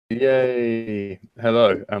Yay!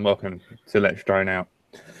 Hello and welcome to Let's Drone Out.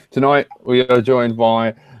 Tonight we are joined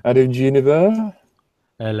by Adam Juniver,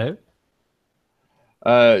 Hello.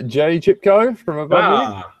 Jay Chipko from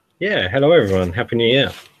above you. Yeah. Hello, everyone. Happy New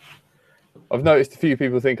Year. I've noticed a few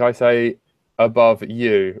people think I say above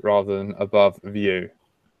you rather than above view.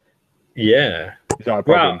 Yeah. Is that a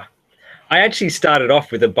problem? Well, I actually started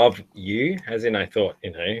off with above you, as in I thought,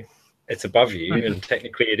 it's above you, and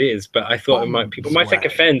technically it is. But I thought people might take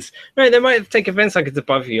offense. No, they might take offense like it's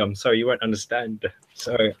above you. I'm sorry, you won't understand.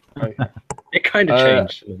 So it kind of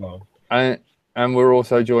changed as well. And we're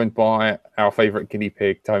also joined by our favourite guinea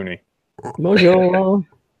pig, Tony. Bonjour.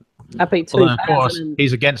 Happy 2017. Of course,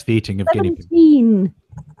 he's against the eating of guinea pigs.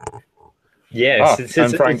 Yes, it's a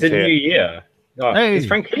new year. Oh, Hey. Is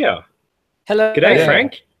Frank here? Hello. G'day,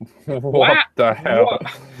 Frank. What the hell?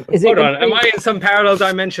 What? Hold on, am I in some parallel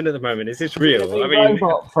dimension at the moment? Is this real? I mean,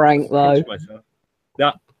 robot Frank, though.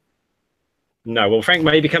 No, well, Frank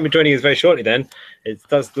may be joining us very shortly then. It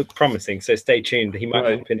does look promising, so stay tuned. He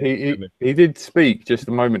might pop in. He did speak just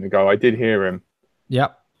a moment ago. I did hear him.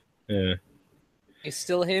 Yep. Yeah. You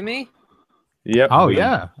still hear me? Yep. Oh,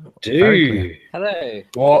 yeah. Dude. Hello.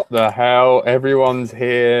 What the hell? Everyone's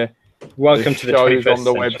here. Welcome to the show's 21st on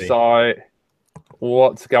the century. website.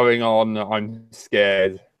 What's going on? I'm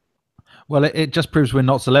scared. Well, it just proves we're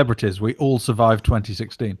not celebrities. We all survived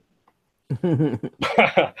 2016. Yeah,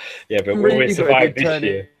 but Really we survived did this turn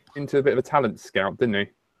year. into a bit of a talent scout, didn't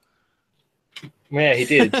he? Yeah, he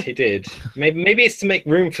did. He did. Maybe it's to make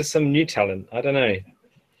room for some new talent. I don't know.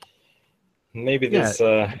 Maybe there's.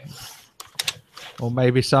 Or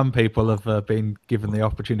maybe some people have been given the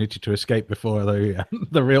opportunity to escape before the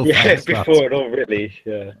real Yeah, fun starts. before it all really.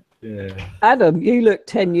 Yeah. Yeah. Adam, you look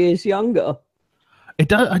 10 years younger.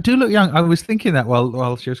 I do look young. I was thinking that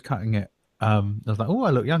while she was cutting it. I was like, oh,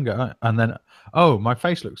 I look younger. And then, oh, my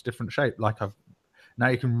face looks different shape. Now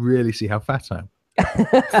you can really see how fat I am.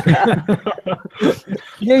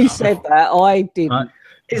 You said that. I didn't.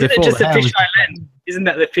 Isn't it just a fisheye lens? Isn't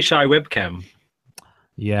that the fisheye webcam?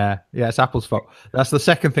 Yeah, it's Apple's fault. That's the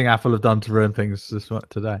second thing Apple have done to ruin things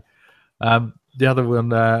today. The other one,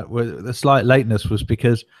 the slight lateness was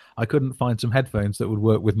because I couldn't find some headphones that would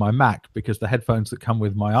work with my Mac because the headphones that come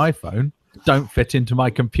with my iPhone don't fit into my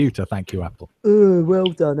computer. Thank you, Apple. Oh, well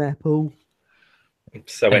done, Apple.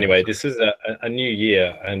 So anyway, this is a new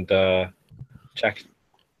year, and Jack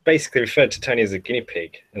basically referred to Tony as a guinea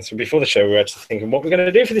pig. And so before the show, we were actually thinking what we're going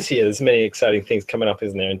to do for this year. There's many exciting things coming up,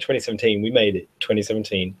 isn't there? In 2017, we made it,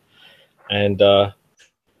 2017. And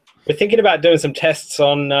we're thinking about doing some tests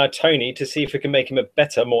on Tony to see if we can make him a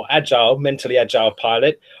better, more agile, mentally agile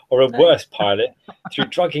pilot, or a worse pilot through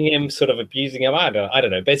drugging him, sort of abusing him. I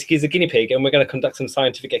don't know. Basically, he's a guinea pig, and we're going to conduct some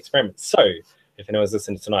scientific experiments. So if anyone's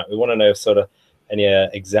listening tonight, we want to know sort of any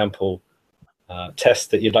example tests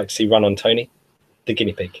that you'd like to see run on Tony, the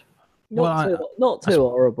guinea pig. Not too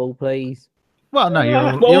horrible, please. Well, no,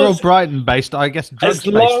 you're all Brighton based, I guess. As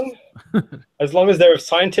long as they're of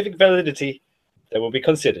scientific validity, they will be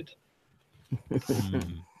considered. You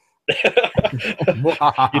don't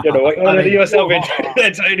know what you're letting yourself into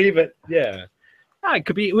there, Tony, but yeah. It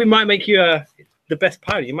could be. We might make you the best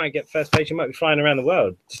pilot. You might get first place. You might be flying around the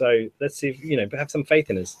world. So let's see if have some faith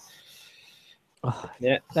in us.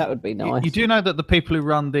 Yeah, that would be nice. You do know that the people who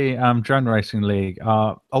run the drone racing league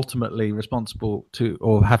are ultimately responsible to,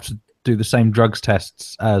 or have to do the same drugs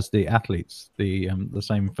tests as the athletes, the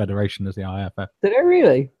same federation as the IFF. Did they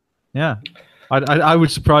really? Yeah, I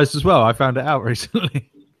was surprised as well. I found it out recently.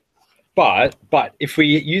 But if we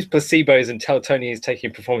use placebos and tell Tony he's taking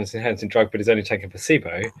a performance-enhancing drug, but he's only taking a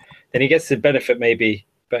placebo, then he gets the benefit maybe,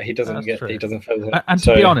 but he doesn't get. True. He doesn't feel that. And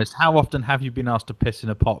to be honest, how often have you been asked to piss in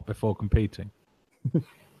a pot before competing?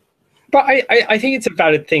 But I think it's a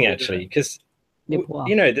valid thing actually, because there's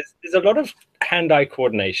a lot of hand-eye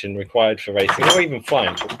coordination required for racing or even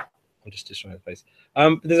flying. I'm just destroying the place.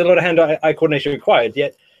 There's a lot of hand-eye coordination required,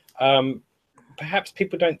 yet perhaps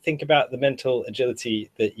people don't think about the mental agility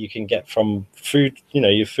that you can get from food,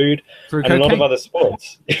 your food, and a lot of other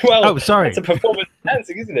sports. Well, sorry. It's a performance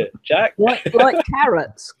enhancing, isn't it, Jack? Like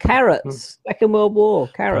carrots. Second World War,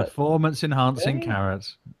 carrots. Performance enhancing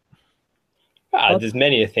carrots. There's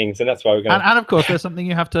many things, and that's why we're going. And of course, there's something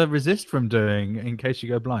you have to resist from doing in case you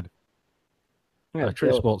go blind. Yeah, a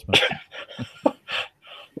true sportsman.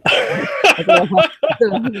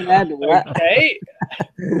 Okay.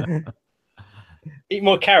 Eat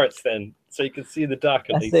more carrots then, so you can see the dark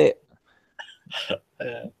at least. That's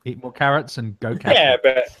it. Eat more carrots and go catch. Yeah,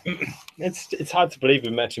 but it's hard to believe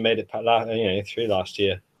we've actually made it through last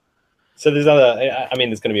year. So there's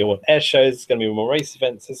there's going to be more air shows, there's going to be more race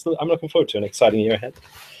events. I'm looking forward to an exciting year ahead.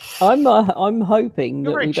 I'm hoping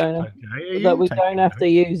that You're we very don't cheap, have, okay? that we don't have to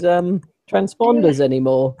use transponders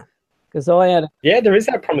anymore, because Yeah, there is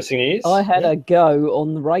that promising news. I had Yeah. a go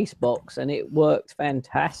on the race box and it worked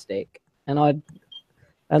fantastic. And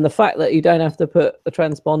the fact that you don't have to put a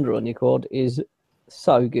transponder on your quad is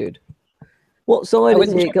so good. What side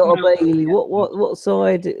is it got to be? What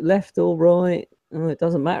side, left or right? Oh, it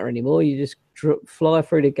doesn't matter anymore. You just fly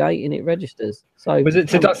through the gate and it registers. So Was it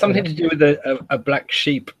something to do with a black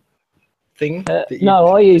sheep thing? No,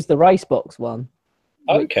 I used the race box one.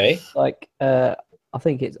 Okay. Like I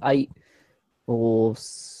think it's 8 or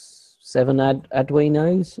 7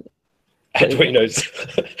 Arduinos. Arduinos.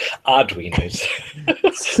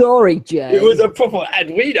 Arduinos. Sorry, Jay. It was a proper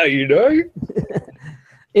Arduino, you know?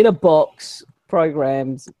 In a box,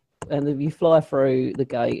 programs, and then you fly through the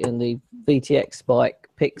gate and the VTX spike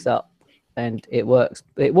picks up and it works.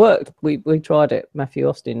 It worked. We tried it. Matthew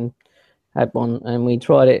Austin had one and we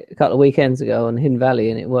tried it a couple of weekends ago on Hidden Valley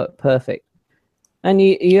and it worked perfect. And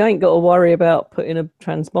you ain't got to worry about putting a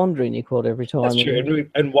transponder in your quad every time. That's true.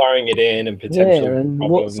 And wiring it in and potential and what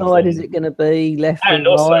problems side is it going to be? Left and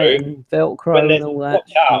or also, right? And Velcro when and all that.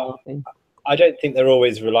 watch out, I don't think they're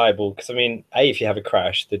always reliable because, I mean, if you have a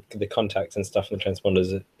crash, the contacts and stuff and the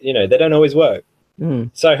transponders, you know, they don't always work.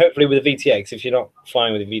 Mm. So hopefully with the VTX, if you're not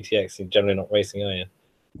flying with the VTX, you're generally not racing, are you?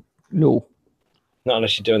 No. Not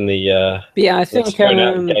unless you're doing the But yeah, I think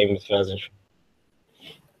games version.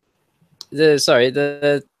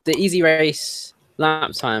 the Easy Race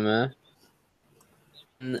lap timer,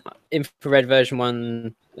 infrared version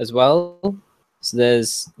 1 as well. So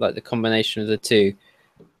there's like the combination of the two.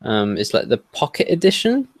 It's like the Pocket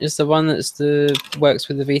Edition is the one works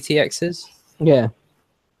with the VTXs. Yeah.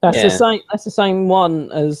 That's the same. That's the same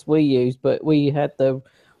one as we used, but we had the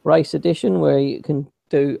race edition where you can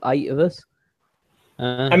do 8 of us.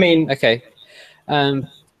 I mean, okay. But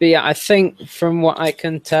yeah, I think from what I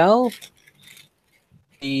can tell,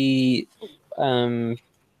 the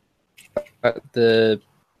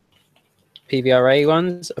PVRA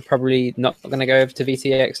ones are probably not going to go over to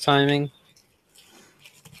VTX timing.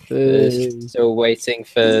 We're still waiting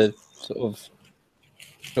for sort of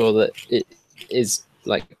sure that it is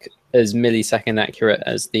like as millisecond accurate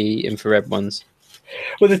as the infrared ones.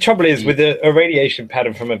 Well, the trouble is with a radiation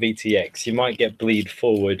pattern from a VTX, you might get bleed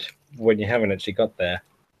forward when you haven't actually got there.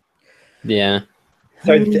 Yeah.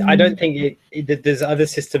 So I don't think there's other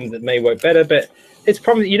systems that may work better, but it's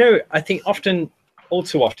probably, you know, I think all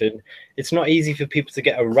too often, it's not easy for people to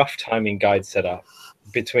get a rough timing guide set up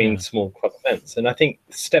between small club events. And I think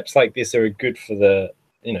steps like this are good for the,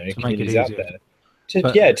 you know, communities out there.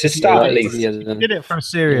 To start at least. If you did it for a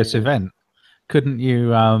serious event, couldn't you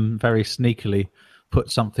very sneakily put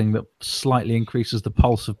something that slightly increases the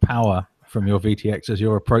pulse of power from your VTX as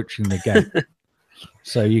you're approaching the gate?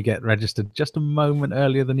 So you get registered just a moment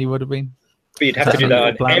earlier than you would have been? But you'd have to do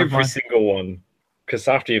that on every single one, because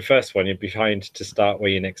after your first one, you're behind to start where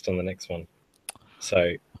you're next on the next one.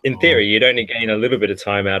 So in theory, you'd only gain a little bit of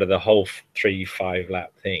time out of the whole 3-5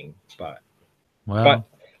 lap thing. But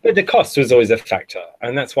the cost was always a factor,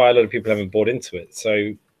 and that's why a lot of people haven't bought into it.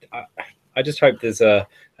 So I just hope there's a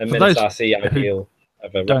Menace RC ideal.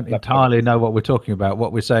 Don't entirely know what we're talking about.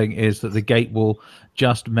 What we're saying is that the gate will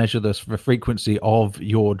just measure the frequency of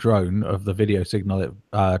your drone, of the video signal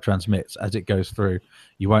it transmits as it goes through.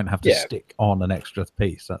 You won't have to stick on an extra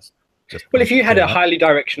piece. That's just if you had a highly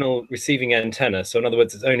directional receiving antenna, so in other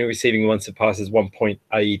words, it's only receiving once it passes 1 point,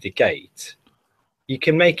 i.e. the gate, you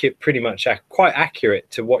can make it pretty much quite accurate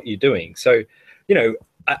to what you're doing. So, you know,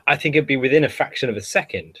 I think it'd be within a fraction of a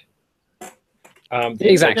second.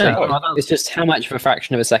 Exactly. It's just how much of a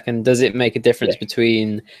fraction of a second does it make a difference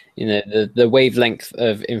between, you know, the wavelength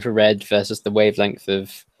of infrared versus the wavelength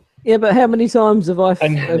of. Yeah, but how many times have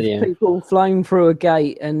people flown through a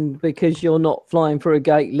gate, and because you're not flying through a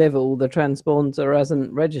gate level, the transponder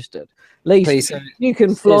hasn't registered? At least you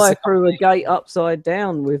can fly through a gate upside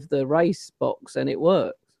down with the race box, and it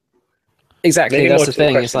works. Exactly, that's the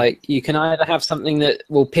thing. It's like you can either have something that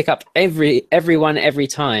will pick up everyone every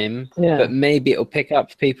time, but maybe it'll pick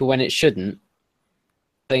up people when it shouldn't.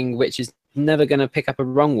 Thing which is never going to pick up a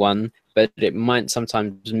wrong one, but it might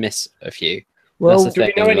sometimes miss a few. Well, do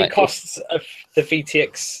we know any costs of the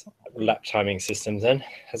VTX lap timing systems then?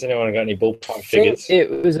 Has anyone got any ballpark figures? It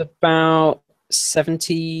was about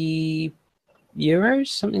 70 euros,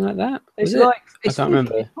 something like that. It's I can't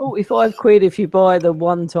remember. 45 quid if you buy the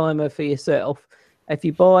one timer for yourself. If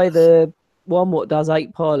you buy the one what does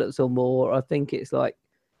 8 pilots or more, I think it's like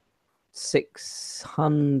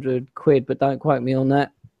 600 quid, but don't quote me on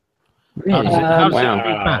that. Really?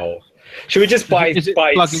 Wow. Should we just buy 6 of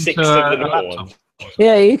the normal ones?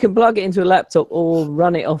 Yeah, you can plug it into a laptop or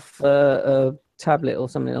run it off a tablet or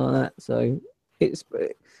something like that. So it's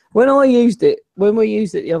when we used it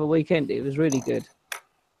the other weekend, it was really good.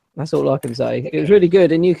 That's all I can say. It was really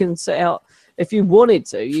good, and you can set out if you wanted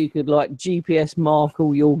to. You could like GPS mark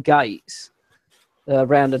all your gates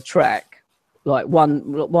around a track. Like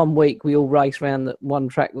one week, we all race around that one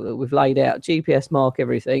track that we've laid out. GPS mark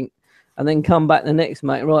everything, and then come back the next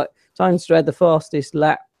mate. Right, Tonestra had the fastest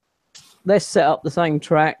lap. Let's set up the same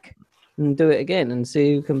track and do it again and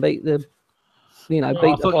see who can beat the, beat the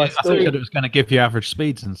high I thought it was going to give you average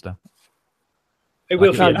speeds and stuff. It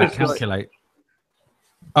will calculate.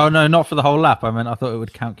 Oh no, not for the whole lap. I mean, I thought it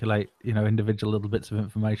would calculate, individual little bits of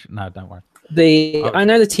information. No, don't worry. I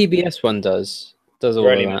know the TBS one does all of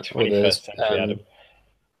that, all the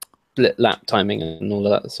split lap timing and all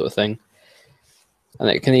of that sort of thing, and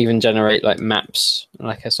it can even generate like maps,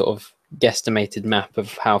 like a sort of guesstimated map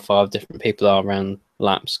of how far different people are around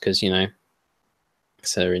laps, because they're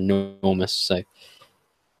enormous, so you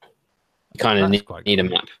kind of need a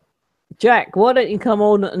map. Jack, why don't you come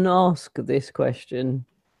on and ask this question,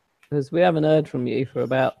 because we haven't heard from you for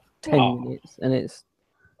about 10 minutes, and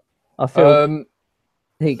I feel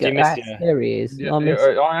there he is. Yeah,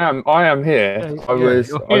 I am here. You're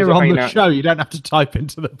here on the show. You don't have to type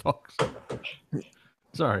into the box.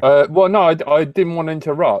 Sorry. Well, no, I didn't want to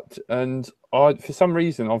interrupt, and for some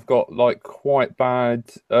reason I've got like quite bad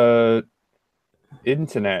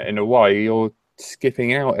internet in a way. You're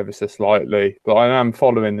skipping out ever so slightly, but I am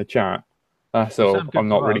following the chat. That's all. I'm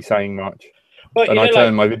not really saying much. Well, and I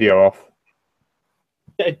turned my video off.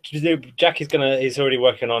 Jack he's already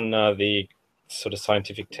working on the sort of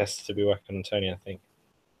scientific tests to be working on Tony, I think.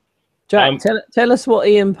 Jack, tell us what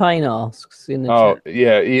Ian Payne asks in the chat. Oh,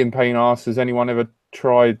 yeah, Ian Payne asks, has anyone ever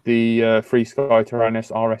tried the FrSky Taranis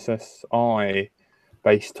RSSI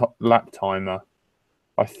based lap timer?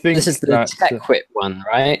 I think this is the TechWhip one,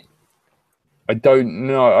 right? I don't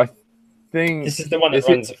know. I think this is the one that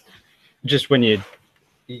runs just when you,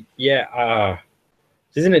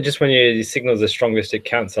 isn't it just when your signal's the strongest, it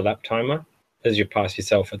counts a lap timer as you pass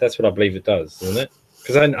yourself? That's what I believe it does, isn't it?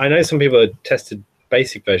 Because I know some people have tested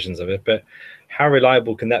basic versions of it, but how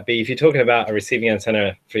reliable can that be if you're talking about a receiving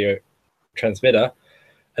antenna for your transmitter,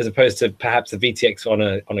 as opposed to perhaps a VTX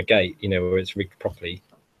on a gate, where it's rigged properly?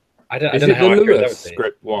 I don't know how accurate that would be.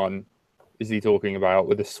 Script one is he talking about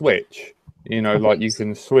with a switch? Like you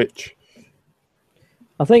can switch.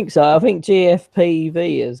 I think so. I think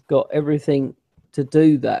GFPV has got everything to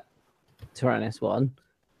do that Taranis one.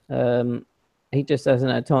 He just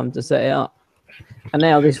hasn't had time to set it up. And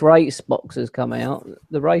now this race box has come out.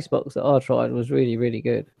 The race box that I tried was really, really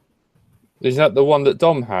good. Is that the one that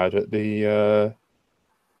Dom had at the...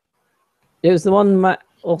 It was the one Matt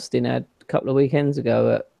Austin had a couple of weekends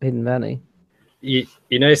ago at Hidden Valley. You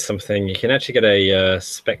know something? You can actually get a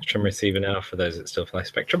Spectrum receiver now for those that still fly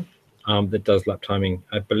Spectrum that does lap timing.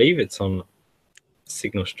 I believe it's on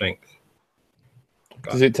signal strength.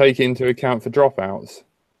 Does it take into account for dropouts?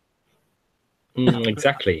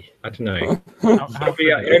 Exactly. I don't know.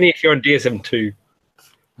 Only if you're on DSM2.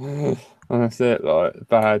 That's it. Like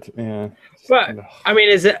bad. Yeah. But I mean,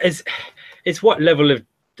 it's what level of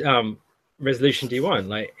resolution do you want?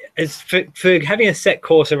 Like, it's for having a set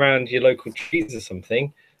course around your local trees or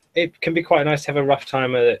something. It can be quite nice to have a rough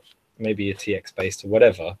timer that maybe a TX based or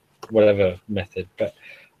whatever method. But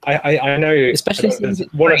I know, especially since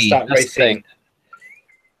it's want to start racing.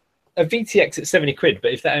 A VTX at 70 quid,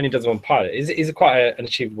 but if that only does one pilot, is it quite an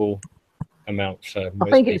achievable amount for most I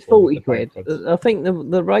think it's 40 quid. I think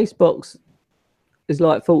the race box is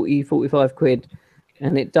like 40, 45 quid,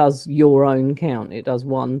 and it does your own count. It does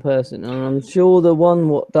one person, and I'm sure the one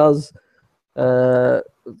what does 8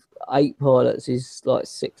 pilots is like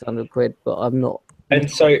 600 quid, but I'm not. And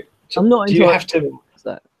so I'm not. Do you have to?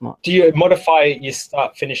 That much. Do you modify your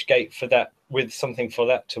start finish gate for that with something for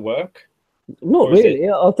that to work? Not really.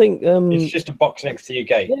 I think it's just a box next to your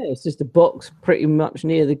gate. Yeah, it's just a box pretty much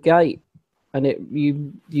near the gate, and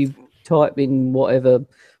you type in whatever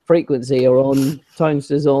frequency you're on.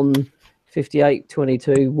 Tonester's on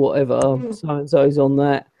 5822, whatever. So and so's on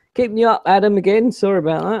that. Keeping you up, Adam. Again, sorry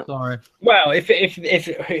about that. Sorry. Well, if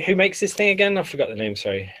who makes this thing again? I forgot the name.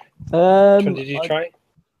 Sorry. Did you try?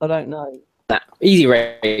 I don't know. Easy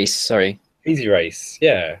Race. Sorry. Easy Race.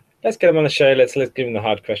 Yeah. Let's get him on the show. Let's give him the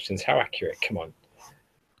hard questions. How accurate? Come on.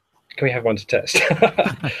 Can we have one to test?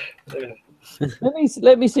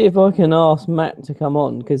 Let me see if I can ask Matt to come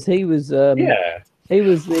on, because he was he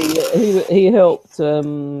helped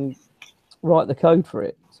write the code for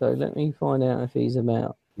it. So let me find out if he's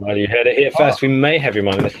about. Well, you heard it here first. We may have him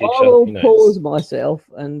on in the future. I will pause myself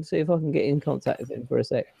and see if I can get in contact with him for a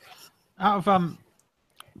sec. Out of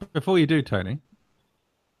before you do, Tony.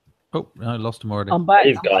 Oh, no, I lost him already. I'm back.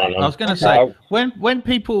 He's gone. I was going to say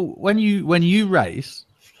when you race,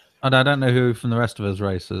 and I don't know who from the rest of us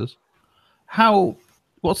races,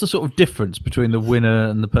 what's the sort of difference between the winner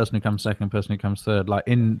and the person who comes second, and the person who comes third, like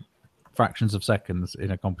in fractions of seconds in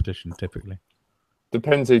a competition, typically?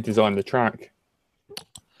 Depends who designed the track.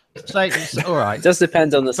 Say, all right. It does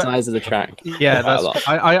depend on the size of the track. Yeah,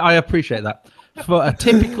 I appreciate that. For a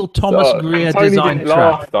typical Thomas Greer design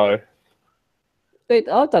track, though. I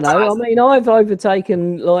don't know. I mean, I've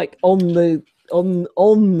overtaken like on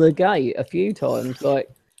the gate a few times. Like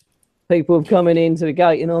people have coming into the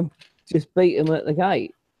gate, and I've just beat them at the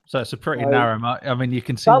gate. So it's a pretty narrow mark. I mean, you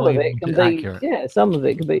can see some of it can be accurate. Yeah, some of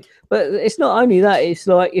it can be. But it's not only that. It's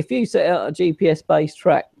like if you set out a GPS-based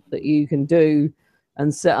track that you can do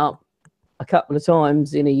and set up a couple of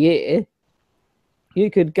times in a year, you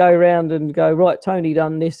could go around and go, right, Tony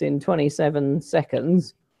done this in 27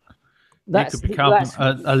 seconds. You could become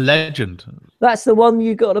a legend. That's the one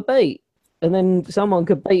you got to beat. And then someone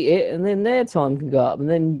could beat it, and then their time can go up. And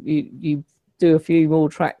then you do a few more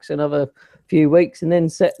tracks another few weeks, and then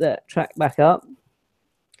set that track back up.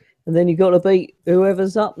 And then you got to beat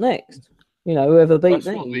whoever's up next. You know, whoever beat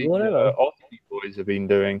me, whatever. Aussie boys have been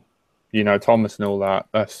doing, you know, Thomas and all that.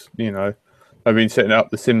 That's, you know, they've been setting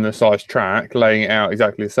up the similar sized track, laying it out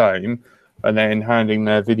exactly the same, and then handing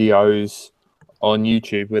their videos on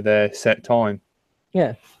YouTube with their set time.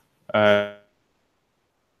 Yeah. Whoa,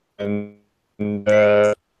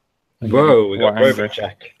 we got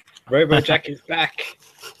RoboJack. RoboJack is back.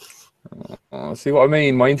 See what I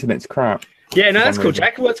mean? My internet's crap. Yeah, no, that's cool,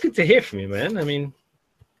 Jack. Well, it's good to hear from you, man. I mean,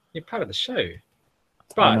 you're part of the show.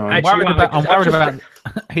 But I'm worried about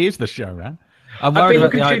he is the show, man. I've been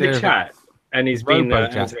looking through the chat, and he's been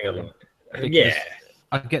answering a lot. Yeah.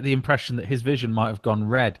 I get the impression that his vision might have gone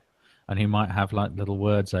red, and he might have like little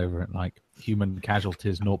words over it, like human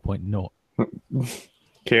casualties 0.0.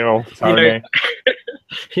 Kill. Sorry.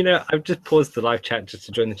 You know, I've just paused the live chat just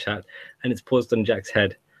to join the chat, and it's paused on Jack's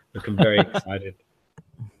head. Looking very excited.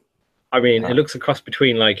 I mean, it looks a cross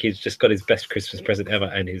between like he's just got his best Christmas present ever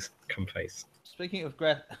and his cum face. Speaking of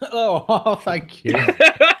Greg, oh, thank you.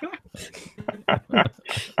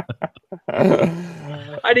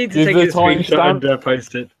 I need to take a screenshot and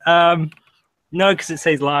post it. No, because it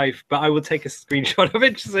says live, but I will take a screenshot of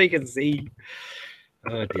it just so you can see.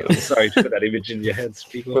 Oh dear, I'm sorry to put that image in your heads,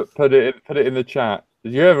 people. Put it in the chat.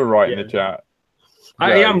 Did you ever write in the chat?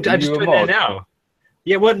 I'm just doing it now.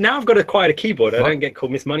 Yeah, well, now I've got quite a keyboard. I don't get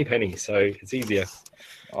called Miss Moneypenny, so it's easier.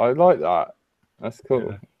 I like that. That's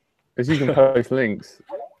cool. Because you can post links.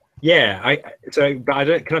 Yeah, but I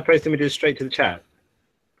don't. Can I post images straight to the chat?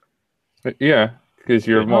 Yeah, because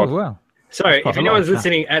you're a mod. Oh, well. Sorry, if anyone's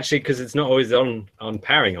listening, actually, because it's not always on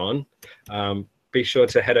Powering On, be sure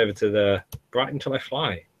to head over to the Bright Until I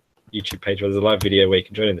Fly YouTube page where there's a live video where you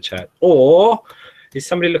can join in the chat. Or is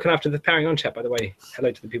somebody looking after the Powering On chat, by the way?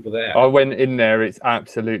 Hello to the people there. I went in there. It's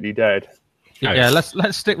absolutely dead. Yeah,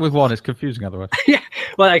 let's stick with one. It's confusing otherwise. Yeah,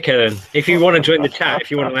 well, okay then. If you want to join the chat, if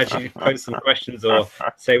you want to actually post some questions or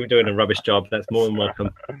say we're doing a rubbish job, that's more than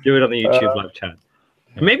welcome. Do it on the YouTube live chat.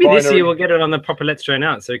 And maybe this year we'll get it on the proper Let's Join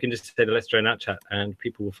Out, so we can just say the Let's Join Out chat, and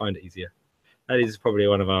people will find it easier. That is probably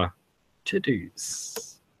one of our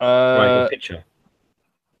to-dos. Right, picture.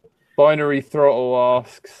 Binary Throttle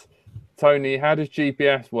asks, Tony, how does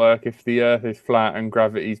GPS work if the Earth is flat and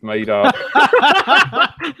gravity's made up?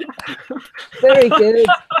 Very good.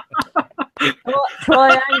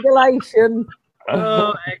 Triangulation.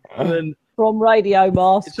 Oh, excellent. From radio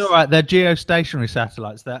masks. It's all right. They're geostationary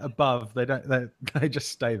satellites. They're above. They just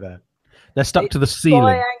stay there. They're stuck to the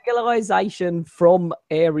ceiling. Triangulation from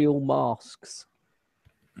aerial masks.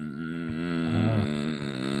 They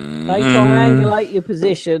triangulate your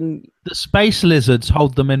position. The space lizards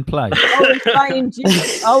hold them in place. I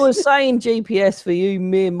was saying GPS for you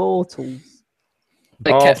mere mortals.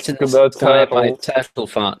 They're kept in the sky by turtle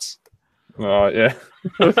farts. Right, yeah.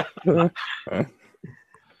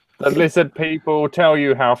 The lizard people tell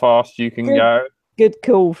you how fast you can go. Good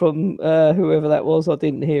call from whoever that was. I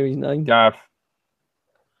didn't hear his name. Gav.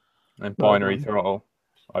 And Binary Throttle,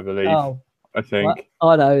 I believe. Oh, I think.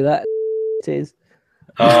 I know that it is.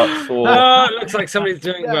 It looks like somebody's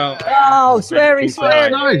doing well. Oh, sweary.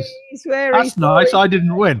 Nice. That's nice. I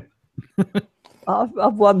didn't win.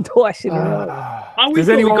 I've won twice in a row. We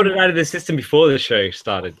thought we got it out of the system before the show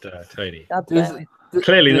started, Tony.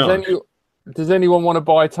 Clearly not. Does anyone want to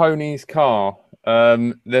buy Tony's car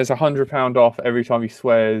There's £100 off every time he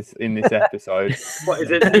swears in this episode. What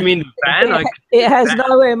is it? You mean the ban? It has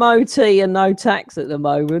no MOT and no tax at the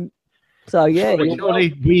moment. So yeah,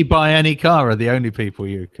 surely We Buy Any Car are the only people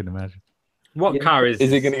you can imagine. What car is?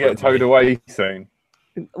 Is it going to get towed away soon?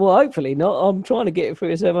 Well, hopefully not. I'm trying to get it through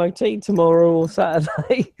its MOT tomorrow or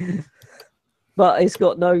Saturday. But it's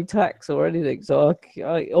got no tax or anything. So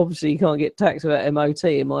I obviously can't get tax without MOT.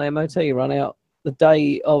 And my MOT run out the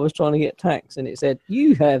day I was trying to get tax. And it said,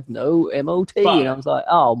 you have no MOT. But, and I was like,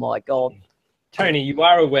 oh, my God. Tony, you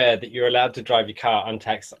are aware that you're allowed to drive your car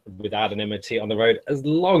untaxed without an MOT on the road as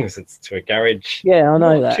long as it's to a garage. Yeah, I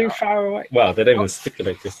know Not that. too far away. Well, they don't even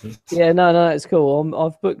stipulate distance. Yeah, no, it's cool.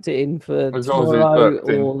 I've booked it in for As long as it's tomorrow booked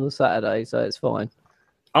in. or the Saturday, so it's fine.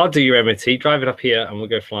 I'll do your MOT, drive it up here, and we'll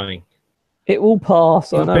go flying. It will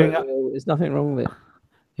pass. I You're know being- it will. There's nothing wrong with it.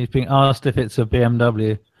 He's being asked if it's a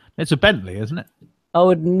BMW. It's a Bentley, isn't it? I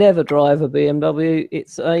would never drive a BMW.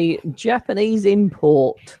 It's a Japanese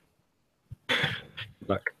import.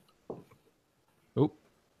 Look, Who's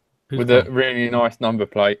With a gone? really nice number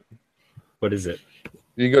plate. what is it?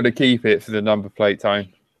 You got to keep it for the number plate, Tone.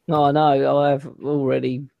 No, I know. I have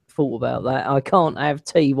already thought about that. I can't have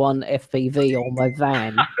T1 FPV on my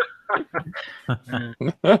van.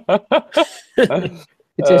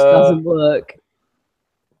 It just doesn't work.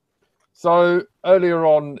 So earlier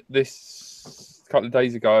on this couple of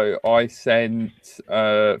days ago, I sent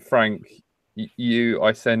Frank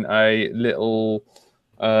I sent a little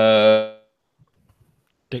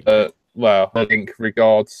Dick. well, I think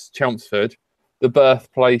regards Chelmsford, the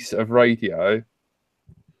birthplace of radio,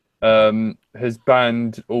 has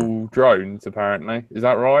banned all drones. Apparently, is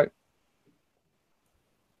that right?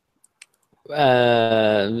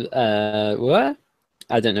 What?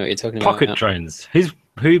 I don't know what you're talking about. Pocket drones.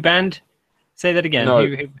 Who banned? Say that again. No.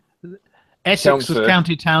 Who? Essex Chelmsford.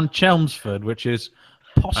 county town Chelmsford, which is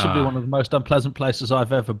possibly Ah. one of the most unpleasant places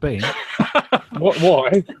I've ever been. What?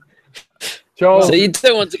 Why? Charles, So you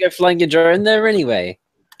don't want to go flying your drone there anyway?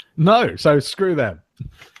 No, so screw them.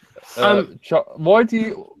 why do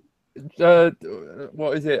you?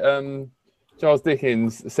 What is it? Charles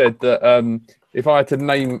Dickens said that if I had to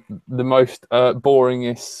name the most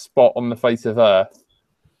boringest spot on the face of Earth,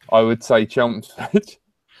 I would say Chelmsford.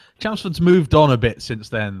 Chelmsford's moved on a bit since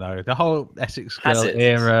then, though. The whole Essex Has Girl it?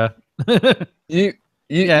 era. You,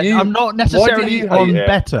 I'm not why do necessarily you hate on it?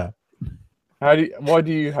 better. Why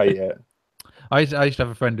do you hate it? I used to have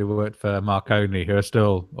a friend who worked for Marconi, who were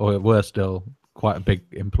still quite a big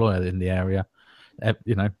employer in the area.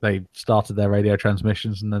 You know, they started their radio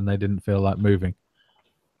transmissions and then they didn't feel like moving.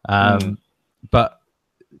 But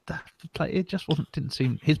it just didn't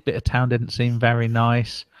seem, his bit of town didn't seem very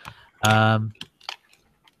nice.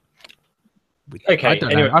 Okay. I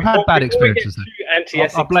don't anyway, know. I've had bad before we get experiences. too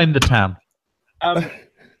anti-Essex, I'll blame the town.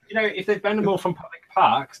 if they've banned them all from public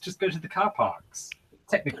parks, just go to the car parks.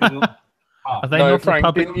 Technically, not Are park. they No, not Frank, a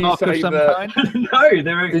public didn't you park of say some that- kind? No,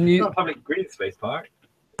 they're Didn't you- not a public green space park.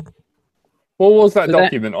 What was that So that-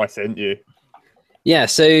 document I sent you? Yeah,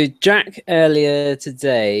 so Jack earlier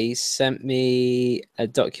today sent me a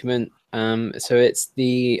document. So it's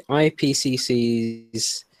the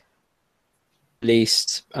IPCC's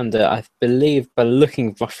released under, I believe, by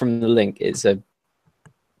looking from the link, it's a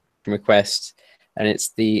request, and it's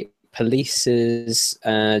the police's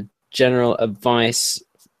general advice.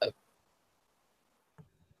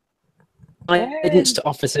 Guidance to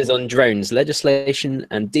officers on drones, legislation,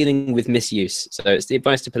 and dealing with misuse. So it's the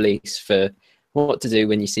advice to police for what to do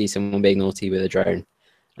when you see someone being naughty with a drone,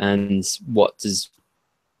 and what does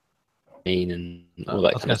it mean, and all that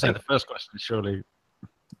I was kind going of to say thing. the first question is surely,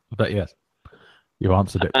 but yes, you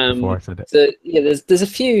answered it before I said it. So yeah, there's a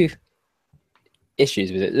few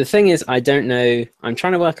issues with it. The thing is, I don't know. I'm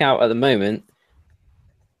trying to work out at the moment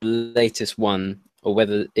the latest one, or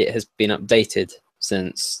whether it has been updated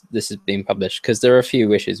since this has been published, because there are a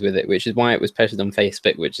few issues with it, which is why it was posted on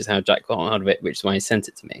Facebook, which is how Jack got hold of it, which is why he sent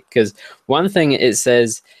it to me. Because one thing, it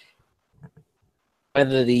says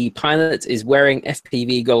whether the pilot is wearing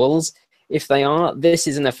FPV goggles. If they are, this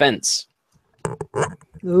is an offence.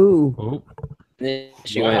 Ooh. Oh,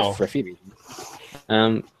 Wow. For a few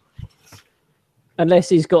reasons. Unless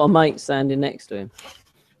he's got a mate standing next to him.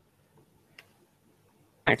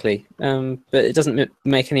 Exactly. But it doesn't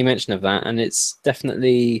make any mention of that, and it's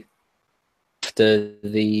definitely after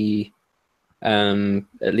the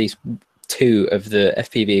at least two of the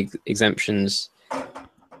FPV exemptions.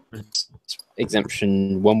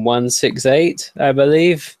 Exemption 1168, I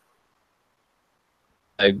believe.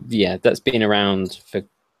 So yeah, that's been around for,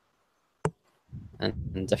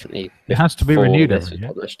 and definitely it has to be before renewed this every was year.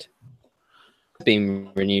 published.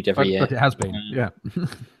 been renewed every year. But it has been, yeah.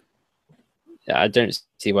 I don't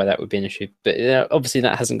see why that would be an issue, but obviously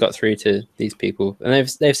that hasn't got through to these people. And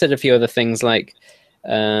they've said a few other things like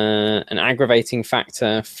an aggravating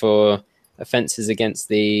factor for offences against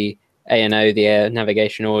the ANO, the Air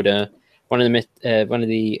Navigation Order. One of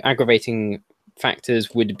the aggravating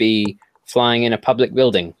factors would be flying in a public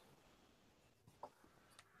building.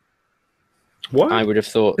 What? I would have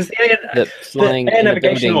thought that flying the Air in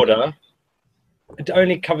Navigation a building, Order, it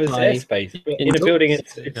only covers airspace. But in a building,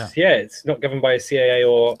 it's not governed by a CAA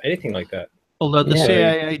or anything like that. Although the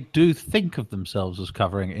CAA do think of themselves as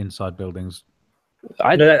covering inside buildings.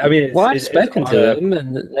 I've spoken to them,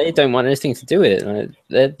 and they don't want anything to do with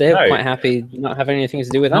it. They're quite happy not having anything to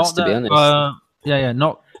do with us, to be honest.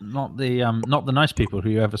 Not the nice people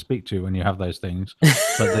who you ever speak to when you have those things,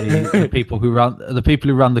 but the people who run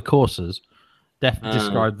the courses. Definitely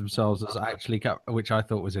describe themselves as actually, which I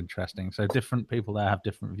thought was interesting. So different people there have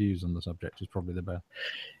different views on the subject is probably the best.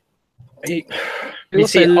 You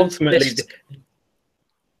see, ultimately,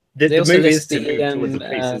 the move is to move towards the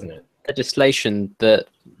police, isn't it? Legislation that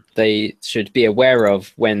they should be aware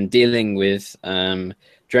of when dealing with drone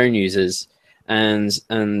users, and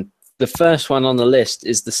the first one on the list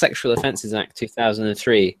is the Sexual Offences Act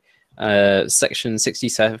 2003, Section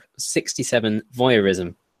 67,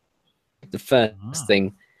 voyeurism. The first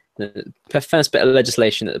thing, the first bit of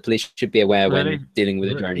legislation that the police should be aware when dealing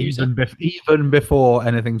with a drone user. Even before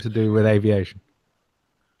anything to do with aviation.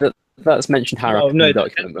 That's mentioned higher up in the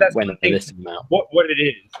document, but when they listed them out. What it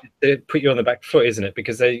is, they put you on the back foot, isn't it?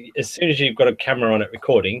 Because as soon as you've got a camera on it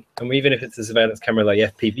recording, and even if it's a surveillance camera like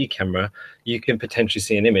FPV camera, you can potentially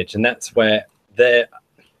see an image, and that's where they're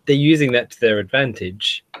using that to their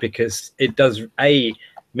advantage, because it does mean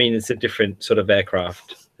it's a different sort of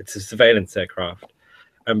aircraft. It's a surveillance aircraft,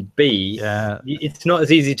 and B, it's not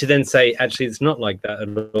as easy to then say actually it's not like that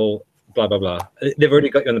at all. Blah blah blah. They've already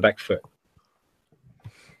got you on the back foot.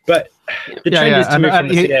 But the trend is to move from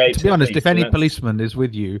the CAA to be honest, if any policeman is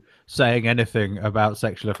with you saying anything about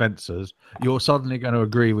sexual offences, you're suddenly going to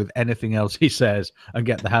agree with anything else he says and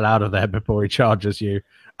get the hell out of there before he charges you,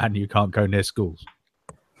 and you can't go near schools.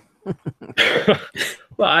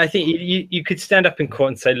 Well, I think you could stand up in court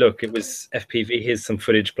and say, look, it was FPV, here's some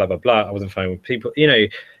footage, blah, blah, blah. I wasn't fine with people. You know,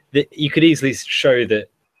 you could easily show that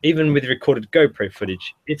even with recorded GoPro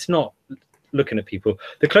footage, it's not looking at people.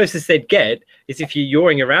 The closest they'd get is if you're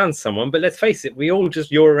yawing around someone, but let's face it, we all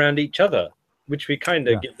just yaw around each other, which we kind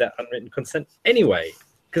of give that unwritten consent anyway,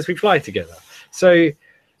 because we fly together. So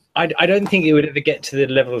I don't think it would ever get to the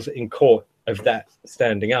levels in court of that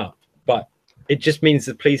standing up, but it just means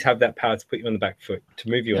that police have that power to put you on the back foot, to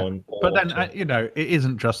move you on. But then, you know, it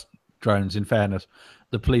isn't just drones, in fairness.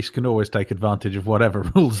 The police can always take advantage of whatever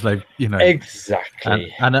rules they've, you know.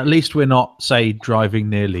 Exactly. And at least we're not, say, driving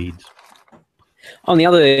near Leeds. On the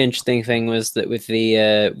other interesting thing was that with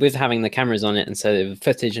the with having the cameras on it, and so the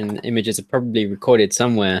footage and images are probably recorded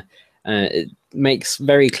somewhere, it makes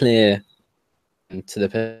very clear to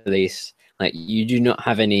the police, like, you do not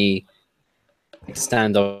have any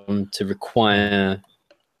stand on to require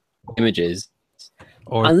images,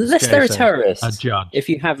 or unless they're a terrorist. A judge. If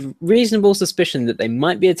you have reasonable suspicion that they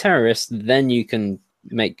might be a terrorist, then you can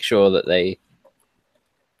make sure that they.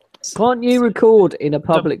 Can't you record in a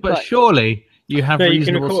public place? But surely you have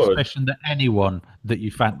reasonable suspicion that anyone that you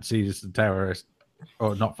fancy is a terrorist,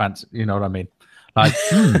 or not fancy, you know what I mean? Like,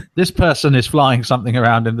 this person is flying something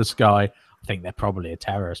around in the sky. I think they're probably a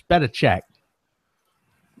terrorist. Better check.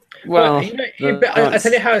 Well, you know, I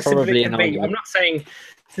tell you how simple it can be. I'm not saying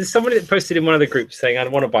there's somebody that posted in one of the groups saying, I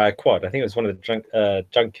want to buy a quad. I think it was one of the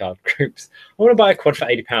junkyard groups. I want to buy a quad for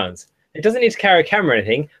 £80. It doesn't need to carry a camera or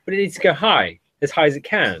anything, but it needs to go high as it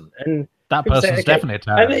can. And that person's definitely a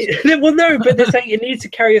terrorist. Well, no, but they're saying it needs to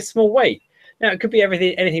carry a small weight. Now, it could be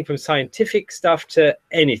anything from scientific stuff to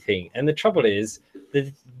anything. And the trouble is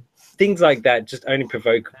that things like that just only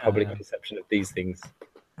provoke public perception of these things.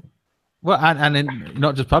 Well, and in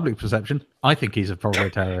not just public perception, I think he's probably a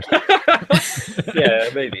terrorist. Yeah,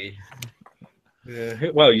 maybe.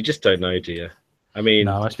 Well, you just don't know, do you? I mean,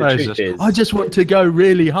 no, I suppose I just want to go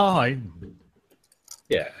really high.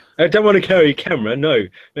 Yeah. I don't want to carry a camera, no,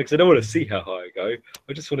 because I don't want to see how high I go.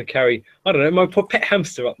 I just want to carry, I don't know, my poor pet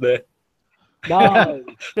hamster up there. No.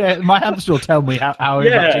 Yeah, my hamster will tell me how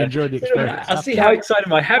much he enjoyed the experience. I'll see how excited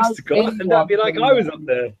my hamster got, and that'll be like I was up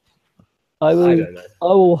there. I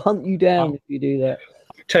will hunt you down if you do that.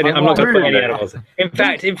 Tony, I'm not going to put any animals. In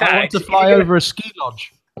fact, I want to fly over a ski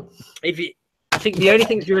lodge. I think the only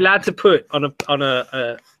things you're allowed to put on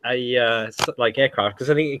a like aircraft, because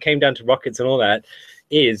I think it came down to rockets and all that,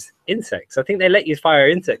 is insects. I think they let you fire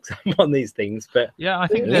insects on these things, but Yeah, I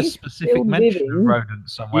think Really? there's specific Still mention of living?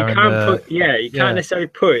 rodents somewhere. you can't in the... put you can't necessarily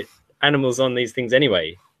put animals on these things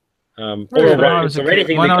anyway. Or When I rodents was a or kid,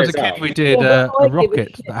 anything when that I was a goes kid, out. we did Yeah, but I a give a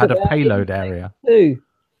rocket shit that had a about payload insects area. too.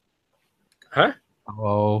 Huh?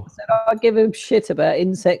 Oh, I give a shit about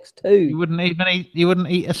insects you too. wouldn't even eat. You wouldn't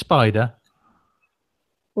eat a spider.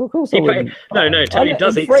 Well, of course I He wouldn't. no, Tony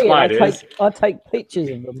does I'm eat free and spiders. I take pictures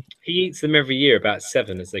of them. He eats them every year, about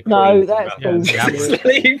 7 as they No, crawl. that's Yeah, bullshit.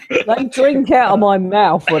 Sleep. They drink out of my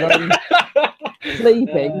mouth when I'm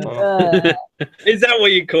sleeping. Is that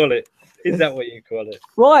what you call it? Is that what you call it?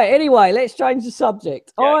 Right, anyway, let's change the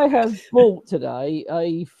subject. Yeah. I have bought today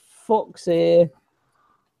a Foxeer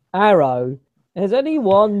Arrow. Has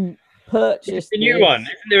anyone purchased The new this? one.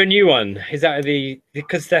 Isn't there a new one? Is that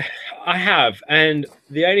because I have, and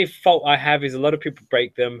the only fault I have is a lot of people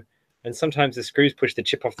break them, and sometimes the screws push the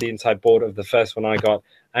chip off the inside board of the first one I got,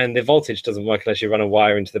 and the voltage doesn't work unless you run a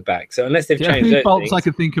wire into the back. So unless they've The changed only those faults things, I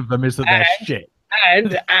could think of them is that they're shit.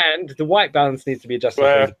 and the white balance needs to be adjusted.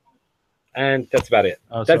 Where? And that's about it.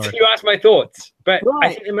 Oh, That's sorry. you asked my thoughts, but I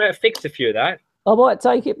Right. think they might have fixed a few of that. I might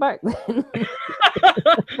take it back then.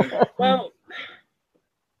 Well,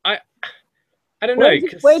 I don't know. Where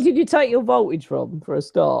did, 'Cause where did you take your voltage from for a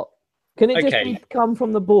start? Can it just Okay. come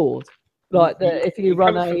from the board? Like if you It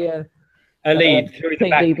run comes a a lead through the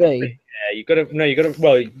back. PDB? Yeah, you got to.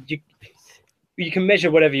 Well, you can measure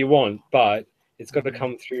whatever you want, but it's got to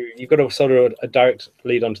come through. You've got to solder a direct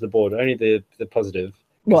lead onto the board, only the positive.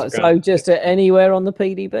 What? So just anywhere on the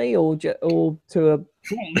PDB or to a?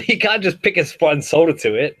 You can't just pick a spot and solder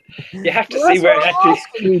to it. You have to Well, see that's where what it I'm actually.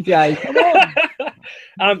 asking you, Jay. Come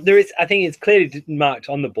on. There is. I think it's clearly marked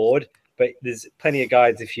on the board, but there's plenty of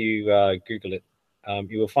guides if you Google it.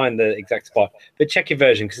 You will find the exact spot. But check your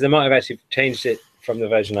version because they might have actually changed it from the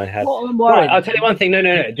version I had. What I'm worried. Right, I'll tell you one thing. No.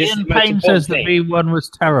 This is Ian the most Payne important says the thing. V1 was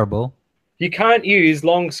terrible. You can't use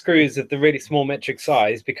long screws of the really small metric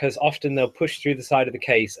size because often they'll push through the side of the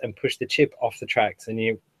case and push the chip off the tracks, and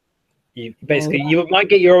you basically you might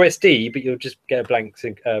get your OSD, but you'll just get a blank.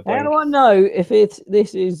 How do I know if this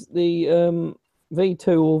is the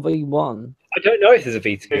V2 or V1? I don't know if there's a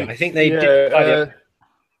V2. I think they did.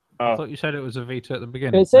 I thought you said it was a V2 at the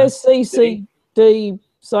beginning. It says CCD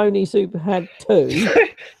Sony Superhad 2.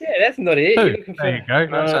 Yeah, that's not it. You're Two. looking There you for-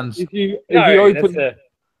 go. That sounds. If you No, open that's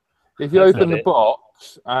if you that's open not the it.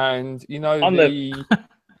 box and you know On the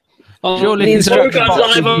Surely the he's Oh, we've Instruction got a box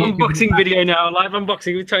live is- unboxing video now. Live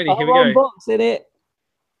unboxing with Tony. I'm Here we go. unboxing it.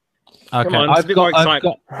 Okay, Come on, it's a bit more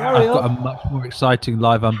exciting. Hurry I've got up. a much more exciting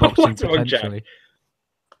live unboxing What's wrong, Jack? potentially.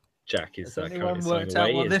 Jack is Has anyone currently worked signing out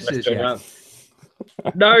away. what He's this is messing yet? around.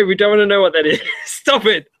 No, we don't want to know what that is. Stop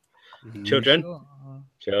it, children.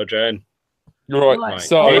 Children. right. Right.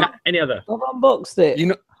 So Any other? I've unboxed it.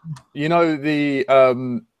 you know the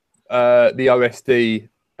OSD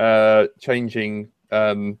changing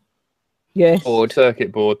Yes.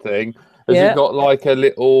 circuit board thing. Has Yeah. it got like a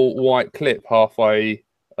little white clip halfway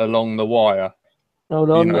along the wire? Hold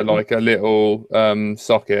You on. know, like a little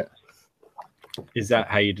socket. Is that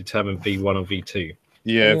how you determine V1 or V2?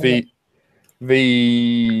 Yeah, Yeah.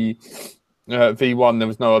 V1. There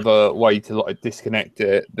was no other way to like disconnect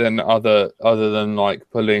it than other than like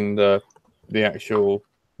pulling the actual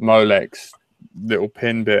Molex little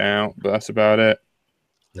pin bit out. But that's about it.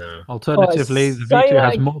 No. Alternatively, the Say V2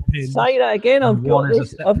 has that- more pins. Say that again. I've And got one is a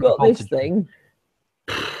this. I've separate got this voltage. thing.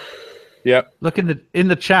 Yep. Look in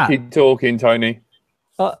the chat. Keep talking, Tony.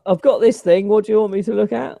 I've got this thing. What do you want me to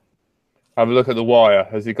look at? Have a look at the wire.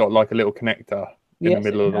 Has it got like a little connector in Yes, the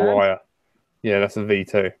middle it of the has. wire? Yeah, that's a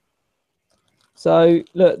V2. So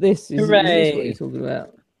look, this is what Hooray. you're talking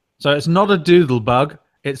about. So it's not a doodle bug.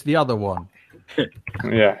 It's the other one.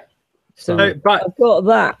 Yeah. So No, but I've got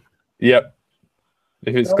that. Yep.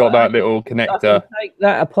 If it's got that little I can connector, take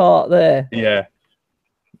that apart there. yeah.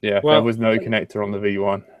 Yeah, Well- there was no connector on the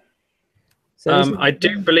V1. So this is- I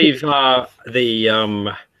do believe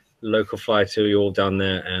the local flyer to you all down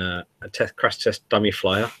there, a crash test dummy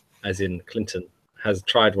flyer, as in Clinton, has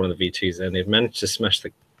tried one of the V2s and they've managed to smash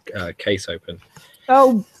the case open.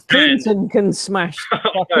 Oh, Clinton can smash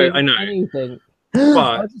fucking I know. anything.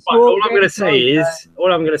 But just all walked I'm going to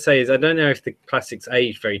outside say is I don't know if the classics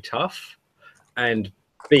aged very tough, and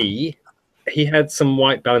B, he had some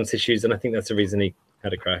white balance issues, and I think that's the reason he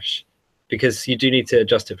had a crash, because you do need to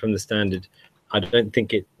adjust it from the standard. I don't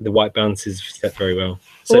think the white balance is set very well,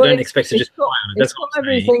 so Well, don't it's- expect to it's just. got, That's it's what got I'm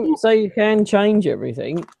saying. everything, so you can change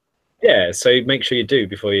everything. Yeah, so make sure you do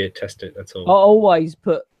before you test it. That's all. I always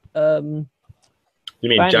put You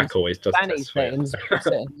mean Fanny's- Jack always does fanny tests for you.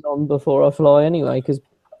 settings on before I fly anyway, because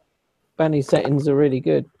Banny's settings are really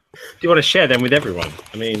good. Do you want to share them with everyone?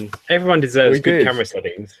 I mean, everyone deserves good camera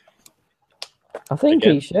settings. I think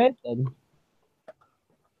he shared them.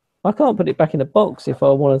 I can't put it back in the box if I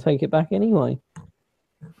want to take it back anyway.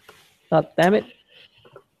 God damn it.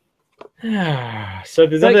 So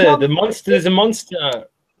there's the monster. There's a monster.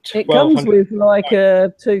 It comes with like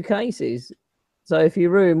 2 cases. So if you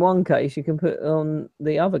ruin one case, you can put on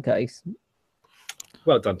the other case.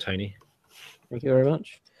 Well done, Tony. Thank you very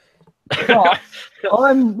much. But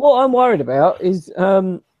what I'm worried about is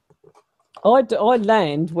I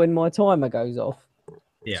land when my timer goes off.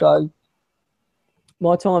 Yeah. So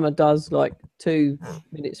my timer does like 2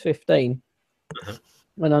 minutes 15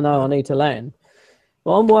 when I know I need to land.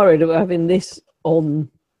 But I'm worried about having this on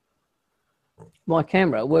my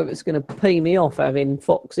camera, whether it's going to pee me off having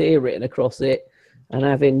Fox Ear written across it and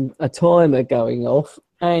having a timer going off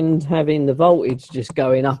and having the voltage just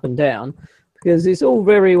going up and down, because it's all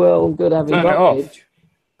very well good having voltage,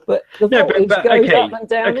 but the voltage goes up and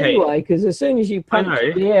down anyway, because as soon as you punch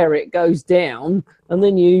the air, it goes down, and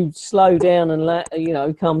then you slow down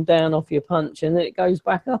and come down off your punch, and then it goes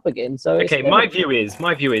back up again. So my view is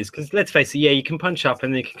because let's face it, you can punch up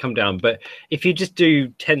and then it can come down, but if you just do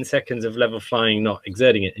 10 seconds of level flying, not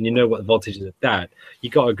exerting it, and you know what the voltage is at that,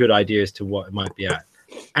 you got a good idea as to what it might be at.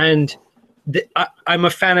 And I'm a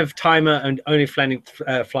fan of timer and only flying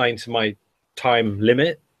to my time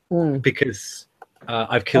limit because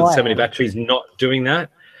I've killed so many batteries not doing that.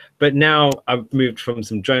 But now I've moved from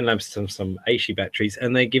some drone lamps to some Aishi batteries,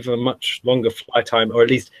 and they give a much longer fly time, or at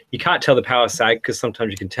least you can't tell the power sag, because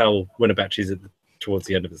sometimes you can tell when a battery is towards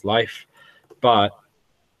the end of its life. But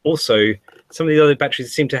also, some of the other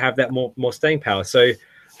batteries seem to have that more staying power. So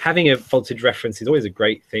having a voltage reference is always a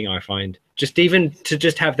great thing, I find. Just even to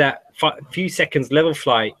just have that few seconds level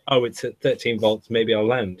flight, oh, it's at 13 volts, maybe I'll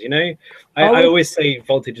land, I always say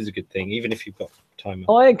voltage is a good thing, even if you've got timer.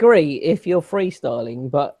 I agree if you're freestyling,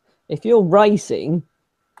 but if you're racing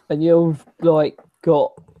and you've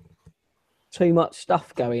got too much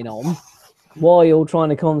stuff going on while you're trying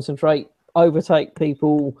to concentrate, overtake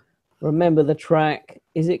people, remember the track,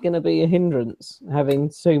 is it going to be a hindrance having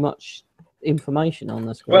too much information on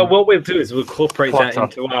the screen? Well, what we'll do is we'll incorporate that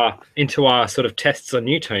into our sort of tests on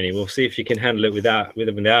you, Tony. We'll see if you can handle it without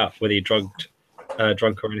whether you're drunk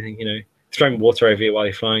or anything. Throwing water over you while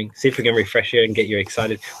you're flying. See if we can refresh you and get you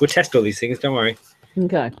excited. We'll test all these things. Don't worry.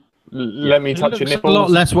 Okay. Let me touch your nipples. A lot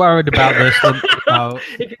less worried about this than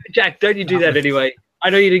Jack, don't you do that anyway? I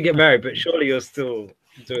know you didn't get married, but surely you're still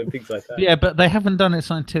doing things like that. Yeah, but they haven't done it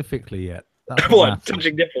scientifically yet. What?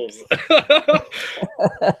 Touching nipples?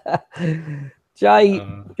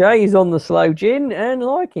 Jay's on the slow gin and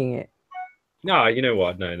liking it. No, you know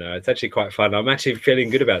what? No, it's actually quite fun. I'm actually feeling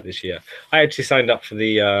good about this year. I actually signed up for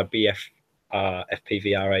the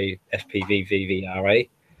FPVVRA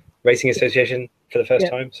Racing Association for the first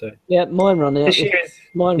time. So mine ran out.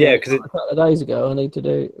 Because a couple of days ago. I need to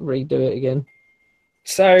redo it again.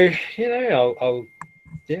 So I'll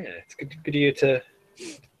it's good year to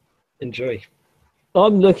enjoy.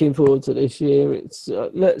 I'm looking forward to this year. It's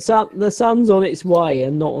the sun's on its way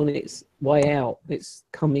and not on its way out. It's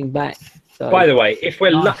coming back. So. By the way, if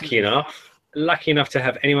we're lucky enough to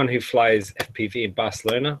have anyone who flies FPV in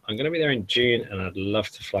Barcelona, I'm going to be there in June, and I'd love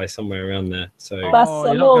to fly somewhere around there. So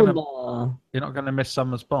Barcelona. You're not going to miss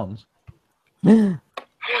Summer's Bonds. When's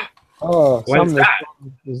that?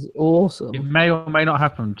 Is awesome. It may or may not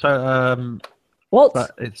happen. So what?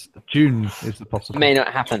 But it's June is the possibility. May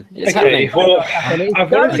not happen. It's okay, happening. well,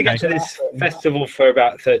 I've wanted to get to this festival for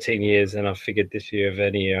about 13 years, and I figured this year, of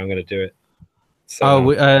any year, I'm going to do it. So,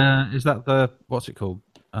 is that what's it called?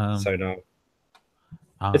 Sonar.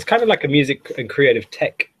 It's kind of like a music and creative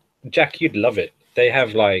tech. Jack, you'd love it. They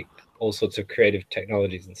have all sorts of creative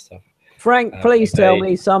technologies and stuff. Frank, please tell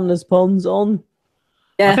me Sumner's Pond's on.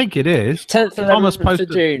 Yeah, I think it is. 10th of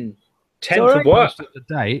June. 10th of what? The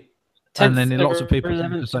date. And then lots of people.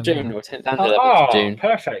 11th of June or 10th and 11th of June.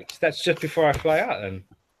 Perfect. That's just before I fly out then.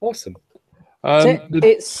 Awesome.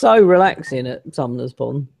 It's so relaxing at Sumner's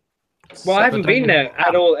Pond. Well, I haven't been there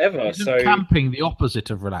at all ever. Isn't camping the opposite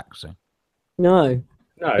of relaxing? No.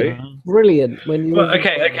 Brilliant.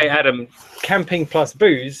 Okay, Adam. Camping plus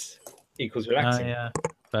booze equals relaxing. Yeah,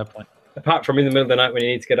 fair point. Apart from in the middle of the night when you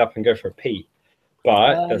need to get up and go for a pee.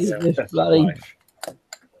 But that's life.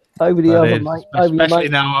 Over the other mate. Especially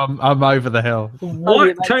now I'm over the hill.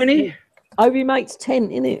 What, Tony? Over your mate's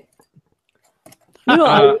tent, innit?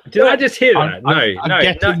 Did I just hear that?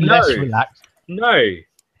 I'm less relaxed. No.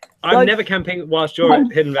 I'm never camping whilst you're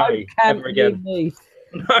at Hidden Valley ever again.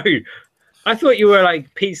 No. I thought you were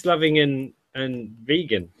peace loving and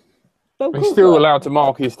vegan. Don't He's call still for it. allowed to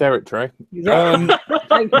mark his territory. Thank you, Jack.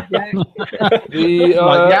 Like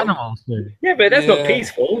the animals do. Yeah, but that's not Yeah.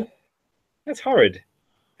 peaceful. That's horrid.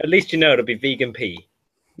 At least you know it'll be vegan pea.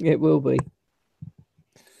 It will be.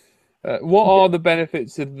 What are the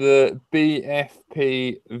benefits of the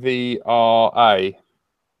BFPVRA?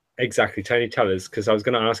 Exactly, Tony, tell us, because I was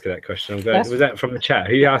going to ask you that question. I'm glad. That's- Was that from the chat?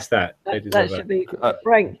 Who asked that? They That deserve should be Uh,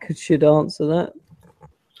 Frank should answer that.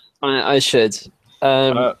 I should.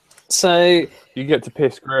 Uh, So you get to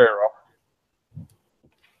piss Greer off.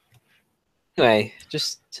 anyway,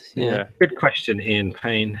 just Yeah. Good question, Ian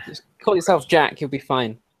Payne. just call yourself Jack. You'll be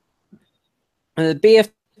fine. The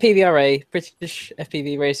BFPVRA, British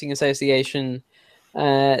FPV Racing Association,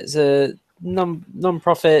 it's a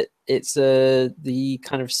non-profit. It's the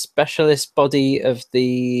kind of specialist body of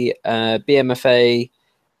the BMFA,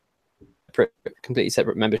 completely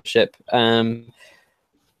separate membership.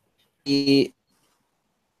 The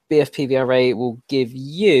BFPVRA will give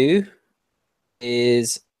you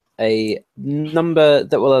is a number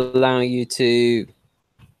that will allow you to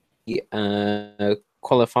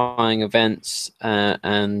qualifying events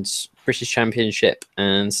and British Championship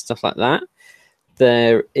and stuff like that.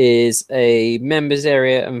 There is a members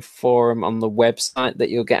area and forum on the website that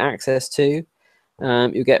you'll get access to.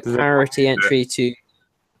 You'll get Does it- priority entry to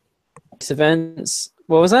these events.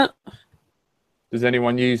 What was that? Does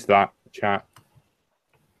anyone use that chat?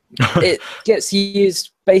 It gets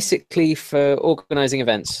used basically for organising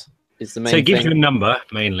events. Is the main So it gives thing. you a number,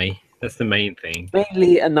 mainly. That's the main thing.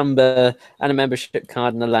 Mainly a number and a membership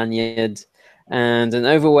card and a lanyard and an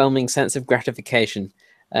overwhelming sense of gratification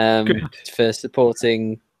Good. for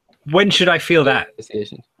supporting When should I feel that? the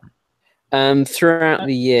association. Throughout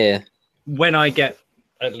the year. When I get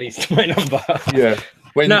at least my number. Yeah.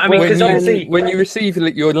 When, No, I mean, 'cause obviously- when you receive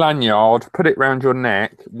your lanyard, put it round your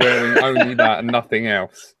neck, wearing only that and nothing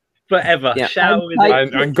else. Forever. Yeah. Shower with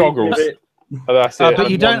And, it. and goggles. Oh, that's it. But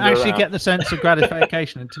you And don't wander actually around. get the sense of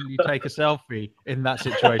gratification until you take a selfie in that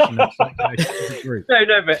situation. That's like as a group.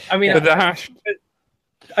 No, but I mean, But the hash.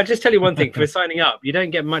 I'll just tell you one thing. For signing up, you don't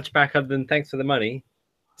get much back other than thanks for the money.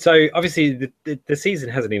 So obviously the season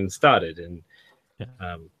hasn't even started, and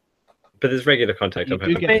Yeah. but there's regular contact. You I'm do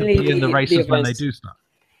hoping. get to be in the Mainly races the when they events. do start.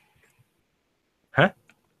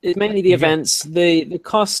 It's mainly the You get- events. The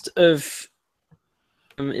cost of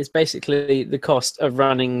is basically the cost of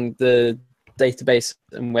running the database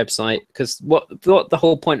and website, because what the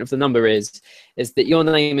whole point of the number is that your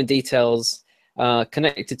name and details are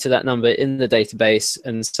connected to that number in the database,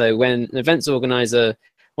 and so when an events organizer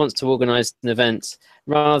wants to organize an event,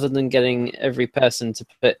 rather than getting every person to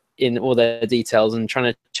put in all their details and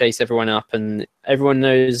trying to chase everyone up, and everyone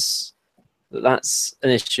knows that that's an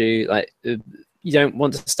issue, like you don't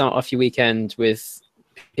want to start off your weekend with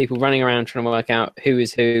people running around trying to work out who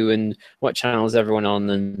is who and what channel is everyone on,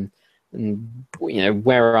 and you know,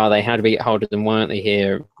 where are they, how do we get hold of them, why aren't they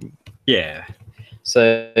here. Yeah.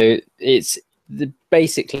 So it's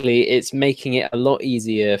basically it's making it a lot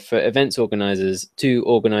easier for events organizers to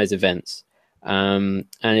organize events, and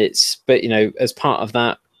it's, but you know, as part of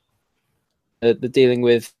that, the dealing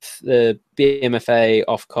with the BMFA,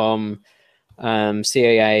 Ofcom,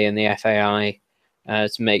 CAA and the FAI to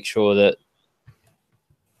make sure that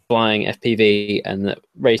flying FPV and that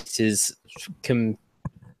races can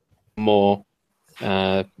more you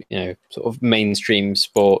know, sort of mainstream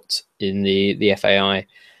sport in the FAI.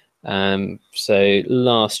 So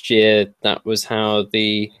last year that was how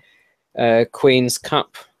the Queen's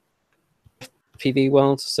Cup PV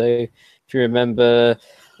World. So if you remember,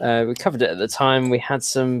 we covered it at the time. We had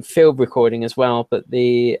some field recording as well, but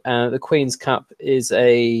the Queen's Cup is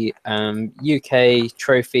a UK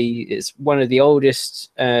trophy. It's one of the oldest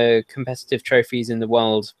competitive trophies in the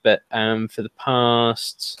world, but for the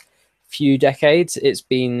past few decades, it's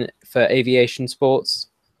been for aviation sports,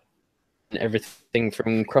 and everything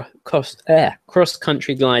from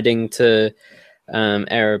cross-country gliding to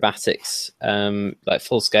aerobatics, like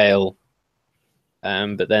full scale.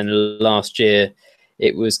 But then last year,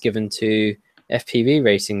 it was given to FPV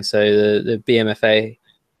racing. So the BMFA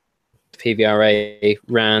PVRA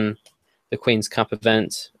ran the Queen's Cup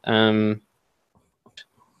event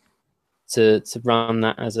to run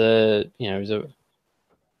that as a, you know, as a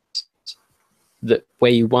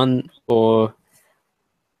where you won, or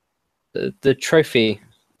the trophy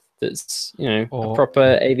that's, you know, a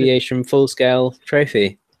proper aviation full scale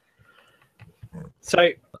trophy. So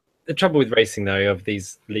the trouble with racing, though, of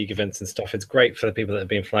these league events and stuff, it's great for the people that have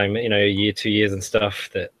been flying, you know, a year, 2 years and stuff,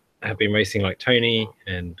 that have been racing like Tony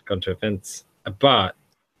and gone to events. But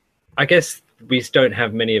I guess we don't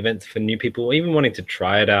have many events for new people, even wanting to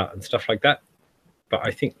try it out and stuff like that. but I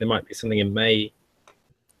think there might be something in May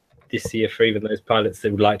this year for even those pilots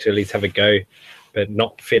that would like to at least have a go, but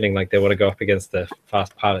not feeling like they want to go up against the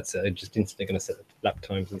fast pilots that are just instantly going to set lap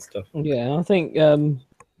times and stuff. Yeah, I think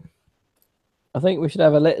we should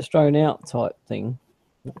have a Let's Drone Out type thing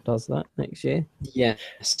that does that next year.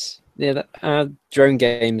 Yes. Yeah, drone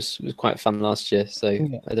games was quite fun last year, so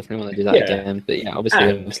I definitely want to do that again. But yeah,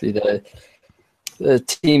 obviously the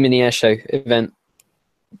Team in the Air Show event.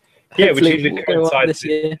 Yeah, which Hopefully usually will go up coincides this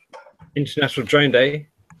year. International Drone Day,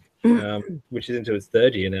 which is into its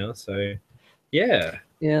 3rd year now. So, yeah.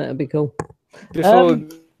 Yeah, that'd be cool. Before we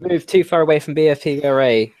move too far away from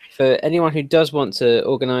BFPVRA, for anyone who does want to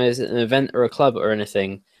organise an event or a club or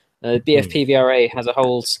anything, BFPVRA has a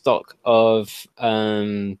whole stock of,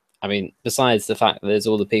 besides the fact that there's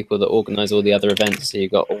all the people that organise all the other events, so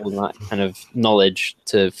you've got all that kind of knowledge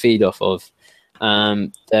to feed off of.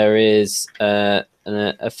 There is an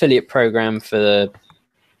affiliate program for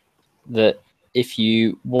that if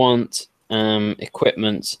you want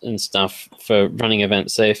equipment and stuff for running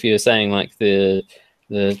events. So if you're saying like the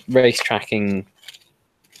race tracking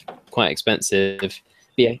quite expensive,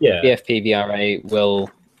 BFPVRA will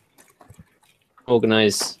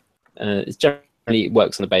organize. It generally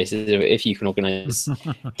works on the basis of if you can organize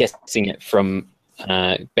getting it from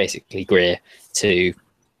basically Greer to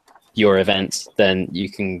your event, then you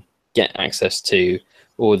can get access to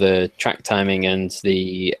all the track timing and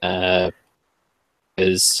the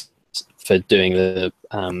is for doing the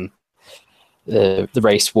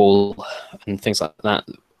race wall and things like that.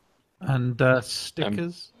 And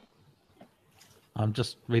stickers. I'm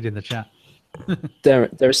just reading the chat. There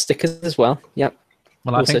are stickers as well. Yep.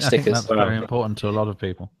 Well, I think that's very important to a lot of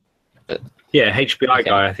people. Yeah, HBI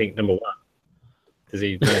guy, I think #1. Does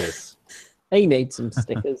he do this? He needs some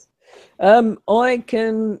stickers.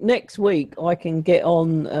 Next week I can get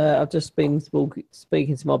on. I've just been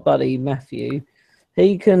speaking to my buddy Matthew.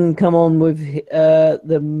 He can come on with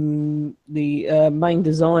the main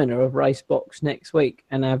designer of Racebox next week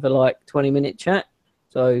and have a 20-minute chat.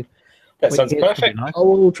 So that sounds perfect. I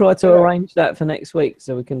will try to arrange that for next week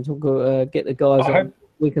so we can talk. Get the guys on.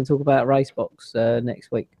 We can talk about Racebox next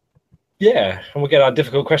week. Yeah, and we'll get our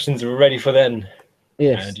difficult questions ready for then.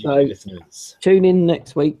 Yes. So tune in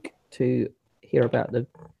next week to hear about the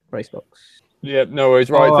Racebox. Yeah, no worries.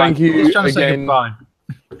 Right, thank you again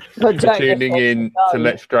for tuning in to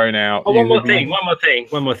Let's Drone Out. Oh, one more thing.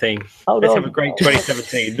 Let's have a great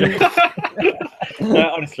 2017.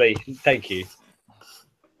 Honestly, thank you.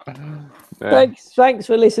 Thanks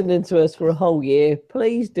for listening to us for a whole year.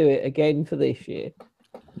 Please do it again for this year.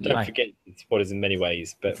 Don't forget supporters in many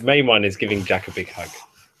ways, but main one is giving Jack a big hug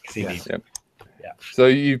because he needs it. Yeah. So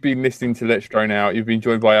you've been listening to Let's Drone Out. You've been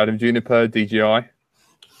joined by Adam Juniper, DJI.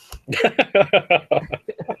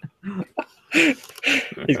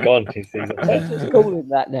 He's gone. He's Let's just call him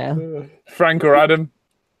that now. Frank or Adam?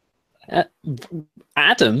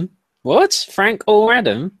 Adam? What? Frank or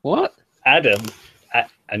Adam? What? Adam.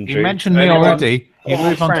 Andrew. You mentioned me already. You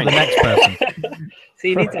move on to the next person. So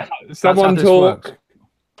you need to. Someone talk.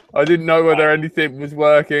 I didn't know whether anything was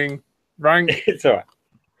working. Frank? It's all right.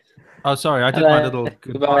 Oh, sorry. I did my little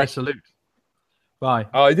goodbye salute. Bye.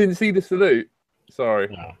 Oh, I didn't see the salute.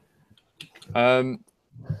 Sorry. No.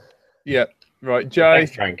 Yeah. Right, Jay.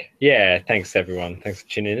 Thanks, Frank. Yeah, thanks everyone. Thanks for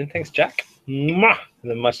tuning in. Thanks, Jack. Mwah!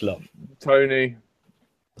 And much love. Tony.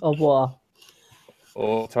 Au revoir.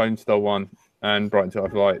 Or Tone Star 1 and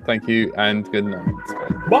Brighton Light. Thank you and good night.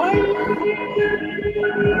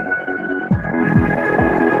 Bye.